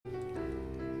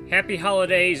Happy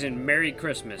holidays and Merry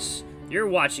Christmas. You're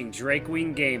watching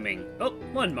Drakewing Gaming. Oh,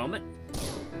 one moment.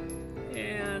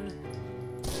 And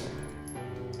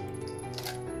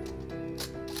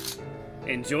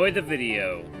enjoy the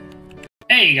video.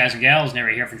 Hey guys and gals,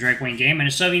 Nary here from Drakewing Gaming,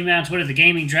 and so you on Twitter, the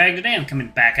Gaming Drag. Today I'm coming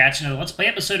back at you another Let's Play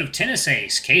episode of Tennis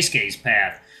Ace, Keisuke's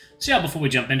Path. So y'all, before we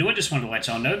jump into it, just wanted to let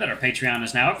y'all know that our Patreon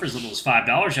is now up for as little as $5.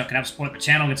 Y'all can help support the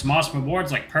channel, get some awesome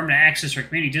rewards like permanent access to our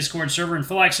community Discord server and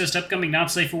full access to upcoming not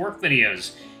safe for work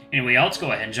videos. Anyway, y'all, let's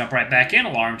go ahead and jump right back in.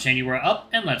 Alarm chain, you were up,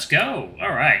 and let's go.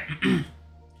 Alright.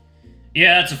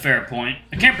 Yeah, that's a fair point.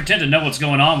 I can't pretend to know what's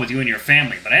going on with you and your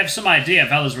family, but I have some idea of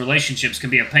how those relationships can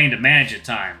be a pain to manage at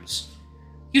times.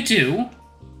 You do?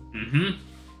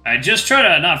 I just try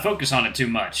to not focus on it too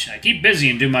much. I keep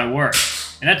busy and do my work,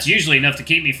 and that's usually enough to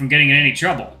keep me from getting in any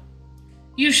trouble.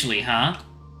 Usually, huh?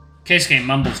 Keisuke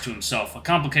mumbles to himself, a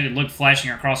complicated look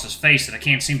flashing across his face that I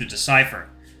can't seem to decipher.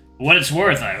 For what it's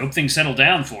worth, I hope things settle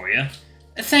down for you.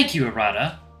 Thank you,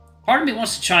 Arata. Part of me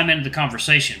wants to chime into the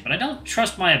conversation, but I don't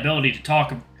trust my ability to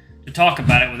talk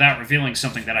about it without revealing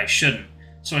something that I shouldn't,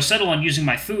 so I settle on using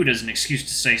my food as an excuse to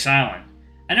stay silent.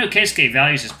 I know Keisuke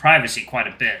values his privacy quite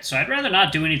a bit, so I'd rather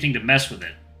not do anything to mess with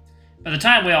it. By the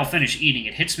time we all finish eating,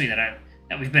 it hits me that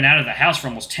we've been out of the house for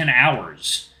almost 10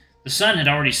 hours. The sun had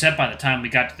already set by the time we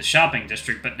got to the shopping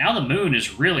district, but now the moon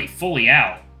is really fully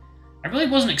out. I really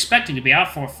wasn't expecting to be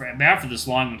out for this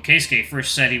long when Keisuke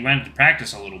first said he wanted to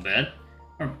practice a little bit.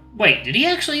 Or, wait, did he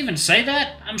actually even say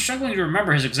that? I'm struggling to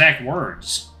remember his exact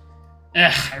words.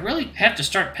 I really have to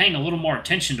start paying a little more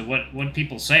attention to what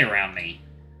people say around me.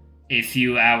 A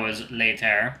few hours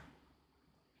later,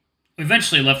 we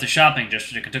eventually left the shopping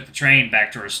district and took the train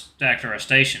back to our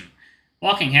station,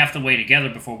 walking half the way together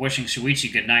before wishing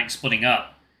Shuichi goodnight and splitting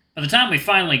up. By the time we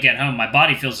finally get home, my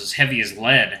body feels as heavy as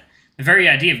lead. The very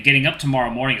idea of getting up tomorrow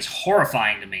morning is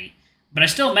horrifying to me, but I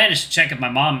still manage to check if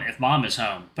mom is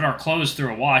home, put our clothes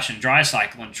through a wash and dry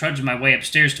cycle, and trudge my way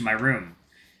upstairs to my room.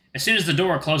 As soon as the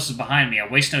door closes behind me, I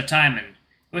waste no time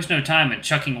in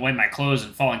chucking away my clothes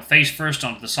and falling face first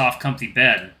onto the soft, comfy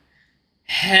bed.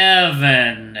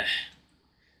 Heaven!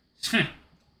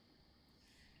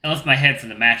 I lift my head from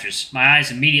the mattress, my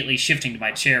eyes immediately shifting to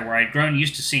my chair where I had grown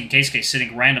used to seeing Keisuke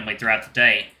sitting randomly throughout the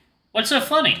day. What's so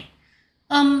funny?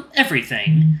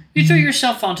 Everything. You threw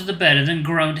yourself onto the bed and then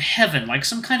groaned heaven like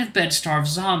some kind of bed-starved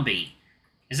zombie.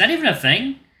 Is that even a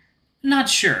thing? Not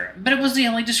sure, but it was the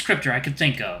only descriptor I could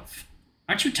think of.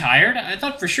 Aren't you tired? I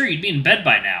thought for sure you'd be in bed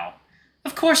by now.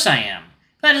 Of course I am.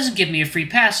 That doesn't give me a free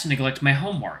pass to neglect my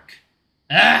homework.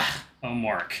 Ah,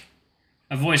 homework.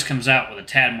 My voice comes out with a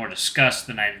tad more disgust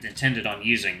than I intended on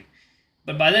using,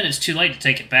 but by then it's too late to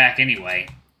take it back anyway.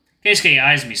 Keisuke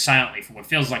eyes me silently for what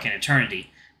feels like an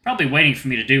eternity, probably waiting for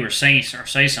me to do or say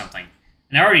something,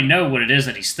 and I already know what it is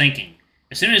that he's thinking.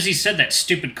 As soon as he said that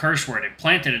stupid curse word, it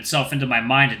planted itself into my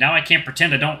mind, and now I can't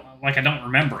pretend I don't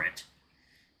remember it.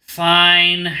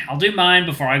 Fine, I'll do mine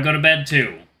before I go to bed,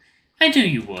 too. I knew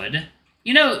you would.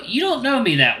 You know, you don't know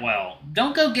me that well.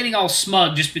 Don't go getting all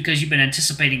smug just because you've been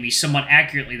anticipating me somewhat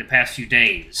accurately the past few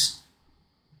days.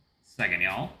 Second,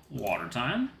 y'all. Water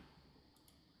time.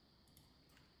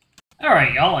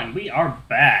 Alright, y'all, and we are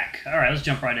back. Alright, let's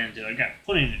jump right into it. I got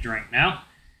plenty to drink now.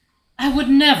 I would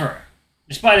never.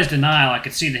 Despite his denial, I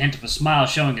could see the hint of a smile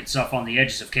showing itself on the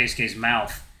edges of Keisuke's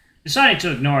mouth. Deciding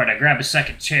to ignore it, I grab a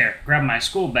second chair, grab my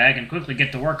school bag, and quickly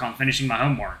get to work on finishing my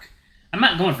homework. I'm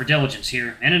not going for diligence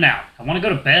here, in and out. I want to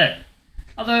go to bed.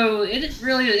 Although, it is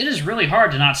really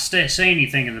hard to not say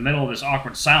anything in the middle of this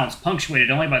awkward silence,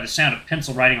 punctuated only by the sound of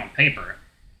pencil writing on paper.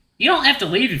 You don't have to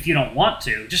leave if you don't want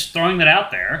to, just throwing that out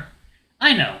there.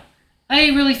 I know. I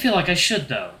really feel like I should,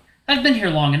 though. I've been here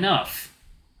long enough.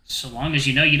 So long as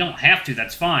you know you don't have to,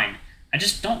 that's fine. I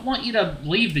just don't want you to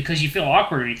leave because you feel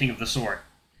awkward or anything of the sort.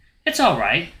 It's all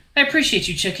right. I appreciate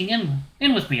you checking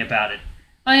in with me about it.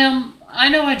 I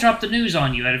know I dropped the news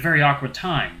on you at a very awkward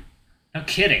time. No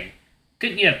kidding.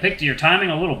 Couldn't you have picked your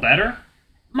timing a little better?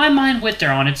 My mind went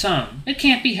there on its own. It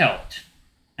can't be helped.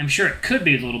 I'm sure it could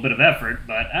be a little bit of effort,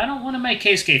 but I don't want to make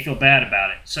Keisuke feel bad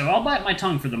about it, so I'll bite my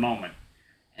tongue for the moment.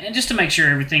 And just to make sure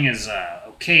everything is,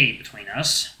 okay between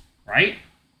us, right?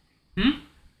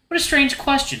 What a strange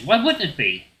question. Why wouldn't it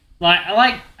be?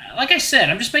 Like I said,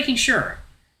 I'm just making sure.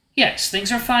 Yes,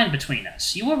 things are fine between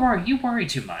us. You worry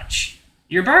too much.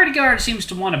 Your bodyguard seems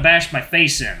to want to bash my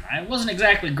face in. I wasn't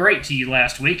exactly great to you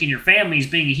last week, and your family's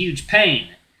being a huge pain.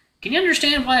 Can you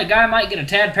understand why a guy might get a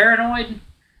tad paranoid?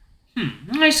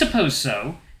 I suppose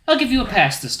so. I'll give you a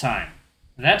pass this time.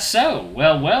 That's so.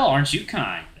 Well, aren't you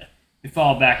kind? We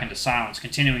fall back into silence,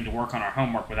 continuing to work on our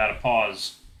homework without a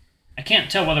pause. I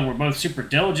can't tell whether we're both super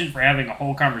diligent for having a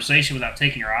whole conversation without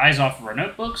taking our eyes off of our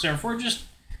notebooks, or if we're just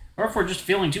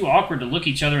feeling too awkward to look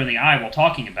each other in the eye while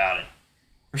talking about it.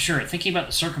 For sure, thinking about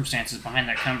the circumstances behind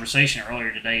that conversation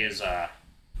earlier today is,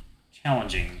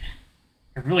 challenging.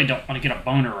 I really don't want to get a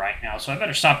boner right now, so I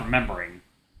better stop remembering.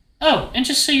 Oh, and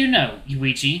just so you know,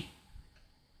 Yuichi.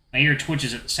 My ear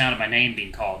twitches at the sound of my name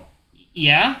being called.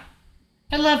 Yeah?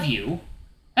 I love you.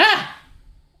 Ah!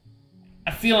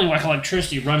 A feeling like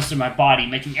electricity runs through my body,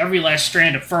 making every last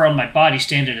strand of fur on my body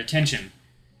stand at attention.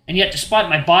 And yet, despite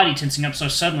my body tensing up so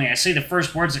suddenly, I say the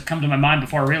first words that come to my mind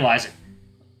before I realize it.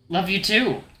 Love you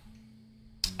too.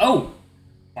 Oh!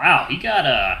 Wow, he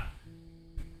got,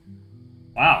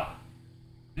 wow.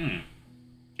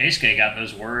 Keisuke got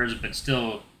those words, but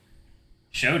still,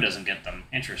 Sho doesn't get them.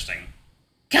 Interesting.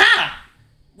 God!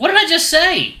 What did I just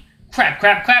say? Crap,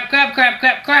 crap, crap, crap, crap,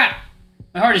 crap, crap!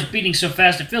 My heart is beating so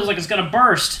fast it feels like it's gonna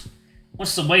burst.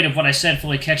 Once the weight of what I said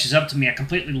fully catches up to me, I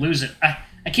completely lose it.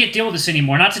 I can't deal with this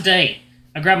anymore, not today.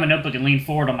 I grab my notebook and lean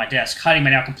forward on my desk, hiding my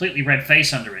now completely red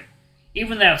face under it.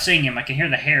 Even without seeing him, I can hear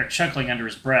the hair chuckling under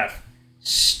his breath.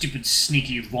 Stupid,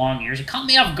 sneaky, long ears. It caught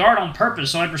me off guard on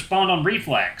purpose so I'd respond on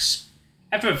reflex.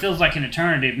 After it feels like an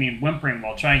eternity of me whimpering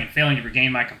while trying and failing to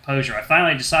regain my composure, I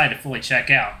finally decide to fully check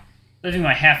out, leaving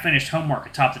my half-finished homework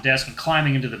atop the desk and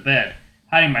climbing into the bed,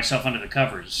 hiding myself under the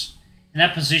covers. In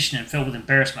that position and filled with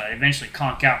embarrassment, I eventually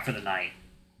conk out for the night.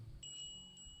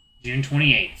 June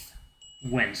 28th,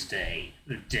 Wednesday,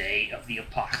 the day of the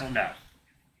apocalypse. No.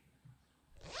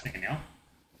 Thinking now.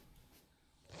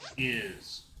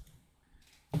 Is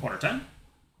quarter time.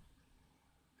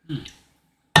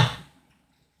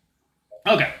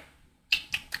 Okay.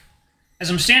 As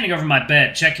I'm standing over my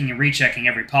bed, checking and rechecking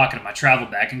every pocket of my travel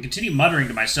bag, and continue muttering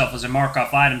to myself as I mark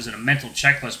off items in a mental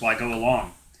checklist while I go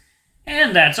along.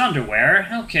 And that's underwear.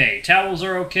 Okay, towels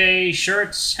are okay.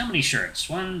 Shirts. How many shirts?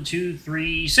 1, 2,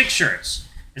 3, 6 shirts.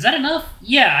 Is that enough?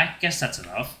 Yeah, I guess that's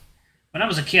enough. When I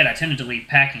was a kid, I tended to leave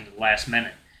packing to the last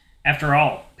minute. After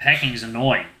all, packing is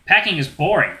annoying. Packing is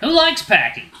boring. Who likes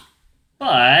packing?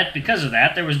 But, because of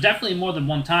that, there was definitely more than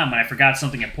one time when I forgot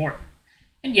something important.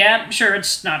 And yeah, sure,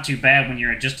 it's not too bad when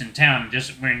you're just in town,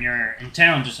 just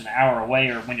an hour away,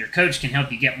 or when your coach can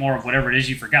help you get more of whatever it is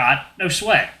you forgot. No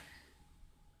sweat.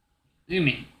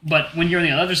 But when you're on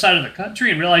the other side of the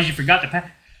country and realize you forgot to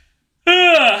pack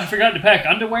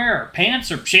underwear or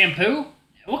pants or shampoo?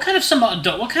 What kind of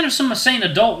some sane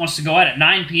adult wants to go out at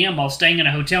 9 p.m. while staying in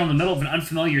a hotel in the middle of an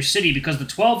unfamiliar city because the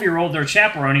 12-year-old they're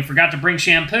chaperoning forgot to bring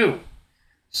shampoo?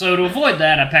 So to avoid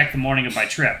that, I pack the morning of my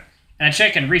trip, and I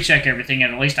check and recheck everything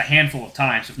at least a handful of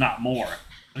times, if not more.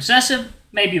 Obsessive?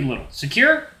 Maybe a little.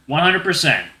 Secure?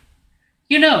 100%.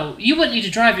 You know, you wouldn't need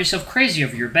to drive yourself crazy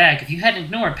over your bag if you hadn't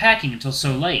ignored packing until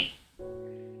so late.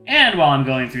 And while I'm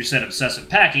going through said obsessive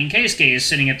packing, Keisuke is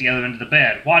sitting at the other end of the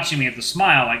bed, watching me with a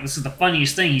smile like this is the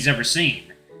funniest thing he's ever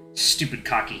seen. Stupid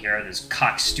cocky hair, this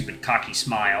stupid cocky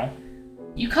smile.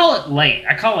 You call it late,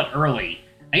 I call it early.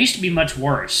 I used to be much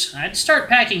worse. I'd start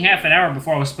packing half an hour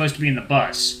before I was supposed to be in the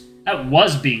bus. That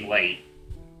was being late.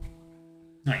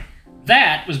 Wait,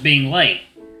 that was being late.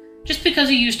 Just because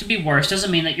you used to be worse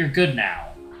doesn't mean that you're good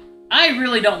now. I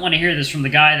really don't want to hear this from the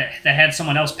guy that had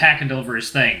someone else pack and deliver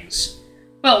his things.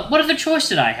 Well, what other choice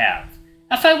did I have?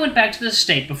 If I went back to the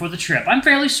state before the trip, I'm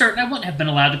fairly certain I wouldn't have been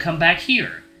allowed to come back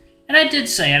here. And I did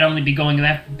say I'd only be going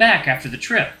back after the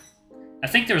trip. I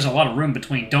think there was a lot of room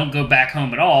between don't go back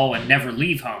home at all and never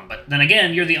leave home, but then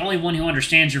again, you're the only one who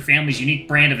understands your family's unique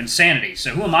brand of insanity,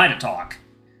 so who am I to talk?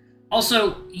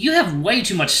 Also, you have way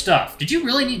too much stuff. Did you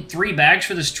really need 3 bags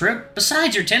for this trip,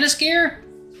 besides your tennis gear?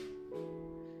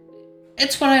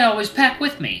 It's what I always pack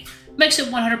with me. Makes it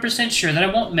 100% sure that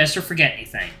I won't miss or forget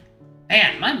anything.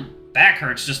 Man, my back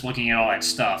hurts just looking at all that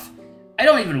stuff. I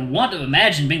don't even want to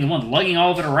imagine being the one lugging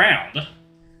all of it around.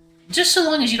 Just so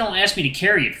long as you don't ask me to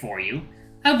carry it for you.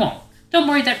 I won't. Don't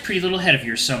worry that pretty little head of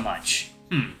yours so much.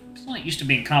 It's not used to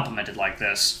being complimented like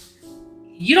this.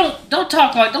 You don't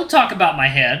talk about my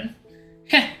head.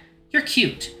 Heh, you're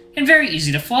cute, and very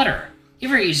easy to flutter.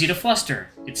 You're very easy to fluster,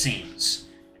 it seems.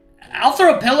 I'll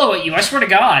throw a pillow at you, I swear to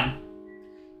God.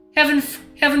 Heaven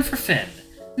forfend.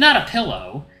 Not a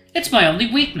pillow. It's my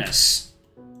only weakness.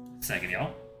 Second,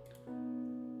 y'all.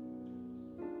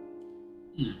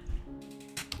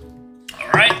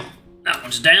 Alright, that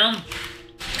one's down.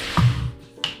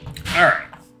 Alright.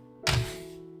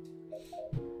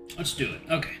 Let's do it.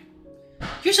 Okay.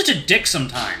 You're such a dick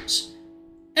sometimes.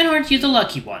 And aren't you the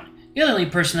lucky one? You're the only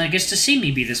person that gets to see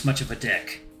me be this much of a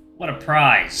dick. What a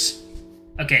prize.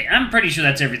 Okay, I'm pretty sure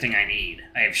that's everything I need.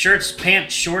 I have shirts,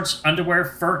 pants, shorts, underwear,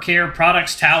 fur care,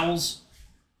 products, towels.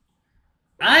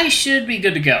 I should be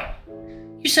good to go.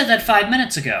 You said that 5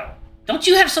 minutes ago. Don't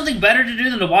you have something better to do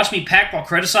than to watch me pack while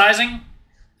criticizing?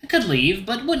 I could leave,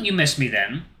 but wouldn't you miss me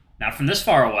then? Not from this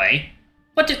far away.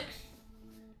 What did...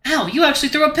 Ow, you actually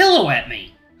threw a pillow at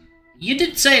me! You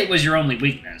did say it was your only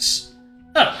weakness.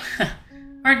 Oh,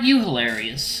 aren't you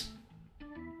hilarious?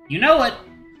 You know it.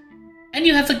 And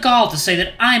you have the gall to say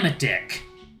that I'm a dick.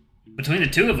 Between the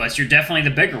two of us, you're definitely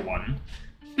the bigger one.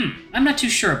 I'm not too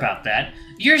sure about that.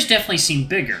 Yours definitely seemed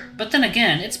bigger, but then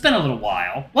again, it's been a little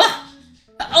while. What?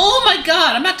 Oh my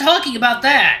god, I'm not talking about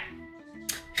that!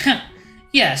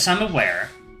 Yes, I'm aware.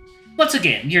 Once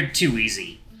again, you're too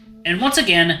easy. And once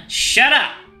again, shut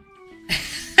up!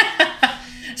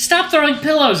 Stop throwing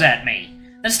pillows at me!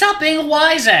 And stop being a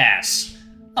wise ass!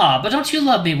 Aw, but don't you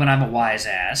love me when I'm a wise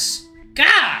ass?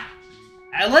 Gah!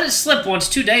 I let it slip once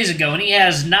 2 days ago, and he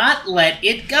has not let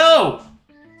it go!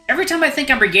 Every time I think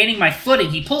I'm regaining my footing,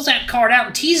 he pulls that card out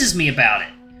and teases me about it.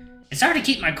 It's hard to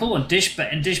keep my cool and dish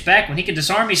back when he can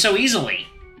disarm me so easily.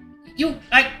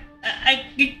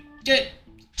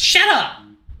 Shut up!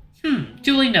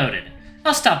 Duly noted.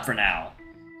 I'll stop for now.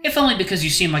 If only because you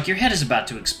seem like your head is about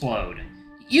to explode.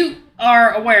 You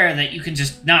are aware that you can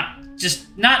just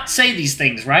not say these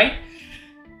things, right?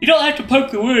 You don't have to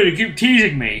poke the wood and keep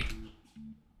teasing me.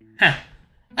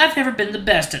 I've never been the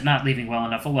best at not leaving well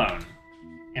enough alone.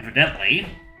 Evidently.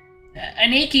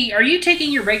 Aniki, are you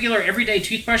taking your regular everyday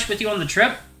toothbrush with you on the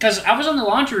trip? Because I was in the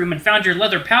laundry room and found your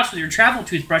leather pouch with your travel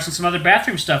toothbrush and some other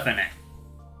bathroom stuff in it.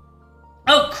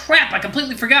 Oh, crap, I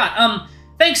completely forgot.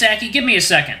 Thanks, Aki, give me a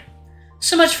second.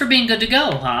 So much for being good to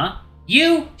go, huh?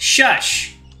 You,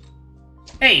 shush.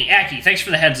 Hey, Aki, thanks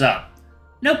for the heads up.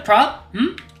 No prob,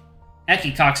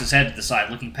 Aki cocks his head to the side,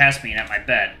 looking past me and at my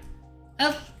bed.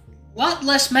 A lot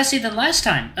less messy than last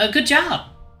time. Good job.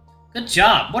 Good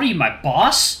job. What are you, my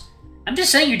boss? I'm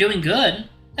just saying you're doing good.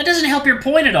 That doesn't help your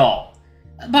point at all.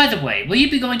 By the way, will you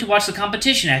be going to watch the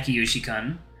competition,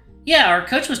 Akiyoshi-kun? Yeah, our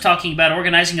coach was talking about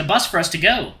organizing a bus for us to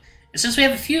go, since we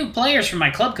have a few players from my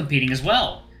club competing as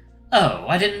well. Oh,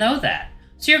 I didn't know that.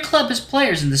 So your club has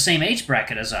players in the same age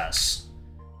bracket as us.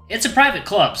 It's a private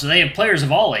club, so they have players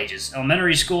of all ages.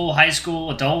 Elementary school, high school,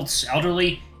 adults,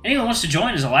 elderly. Anyone who wants to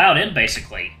join is allowed in,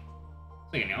 basically.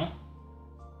 So, you know.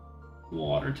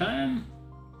 Water time.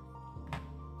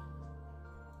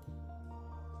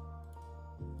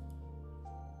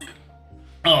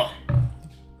 Oh,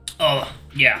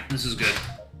 yeah, this is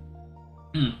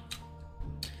good.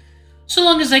 So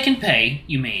long as they can pay,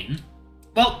 you mean?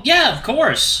 Well, yeah, of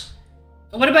course.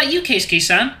 What about you,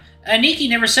 Keisuke-san? Aniki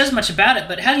never says much about it,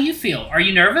 but how do you feel? Are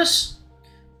you nervous?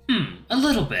 A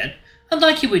little bit.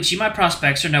 Unlike Yuichi, my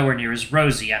prospects are nowhere near as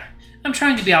rosy. I'm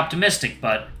trying to be optimistic,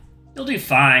 but you'll do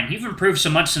fine. You've improved so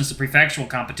much since the prefectural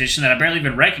competition that I barely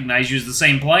even recognize you as the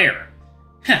same player.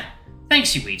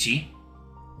 Thanks, Yuichi.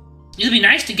 It'll be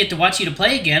nice to get to watch you to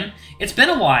play again. It's been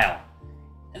a while.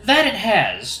 That it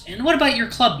has. And what about your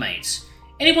clubmates?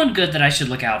 Anyone good that I should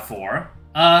look out for?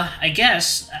 I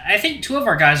guess. I think 2 of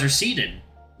our guys are seeded.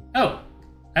 Oh,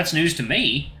 that's news to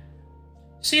me.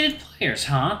 Seeded players,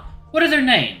 huh? What are their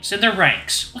names and their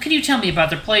ranks? What can you tell me about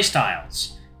their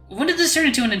playstyles? When did this turn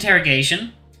into an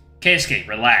interrogation? Keisuke,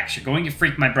 relax. You're going to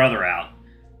freak my brother out.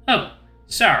 Oh,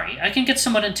 sorry. I can get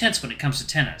somewhat intense when it comes to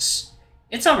tennis.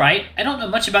 It's alright. I don't know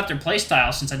much about their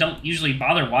playstyle since I don't usually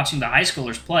bother watching the high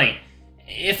schoolers play.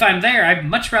 If I'm there, I'd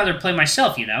much rather play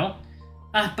myself, you know?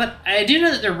 But I do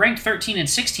know that they're ranked 13 and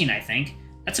 16, I think.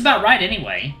 That's about right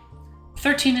anyway.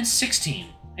 13 and 16.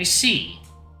 I see.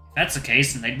 If that's the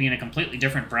case, then they'd be in a completely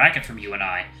different bracket from you and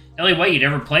I. The only way you'd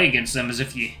ever play against them is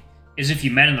if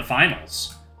you met in the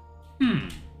finals.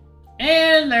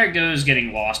 And there goes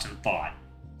getting lost in thought.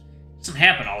 It doesn't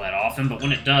happen all that often, but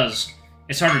when it does,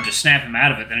 it's harder to snap him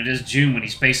out of it than it is June when he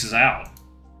spaces out.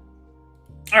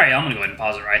 Alright, I'm going to go ahead and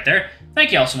pause it right there.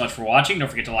 Thank you all so much for watching. Don't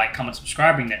forget to like, comment,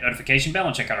 subscribe, ring that notification bell,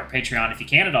 and check out our Patreon if you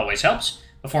can. It always helps.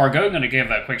 Before I go, I'm going to give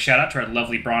a quick shout out to our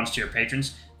lovely bronze tier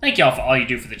patrons. Thank you all for all you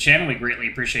do for the channel. We greatly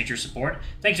appreciate your support.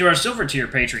 Thank you to our silver tier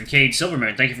patron, Cade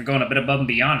Silvermoon. Thank you for going a bit above and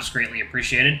beyond. It's greatly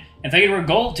appreciated. And thank you to our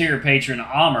gold tier patron,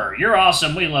 Amr. You're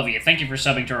awesome. We love you. Thank you for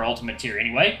subbing to our ultimate tier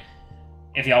anyway.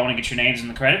 If y'all want to get your names in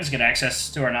the credits, get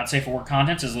access to our Not Safe for Work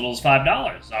contents as little as $5.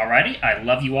 Alrighty, I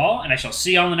love you all, and I shall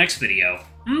see y'all in the next video.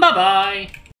 Bye-bye!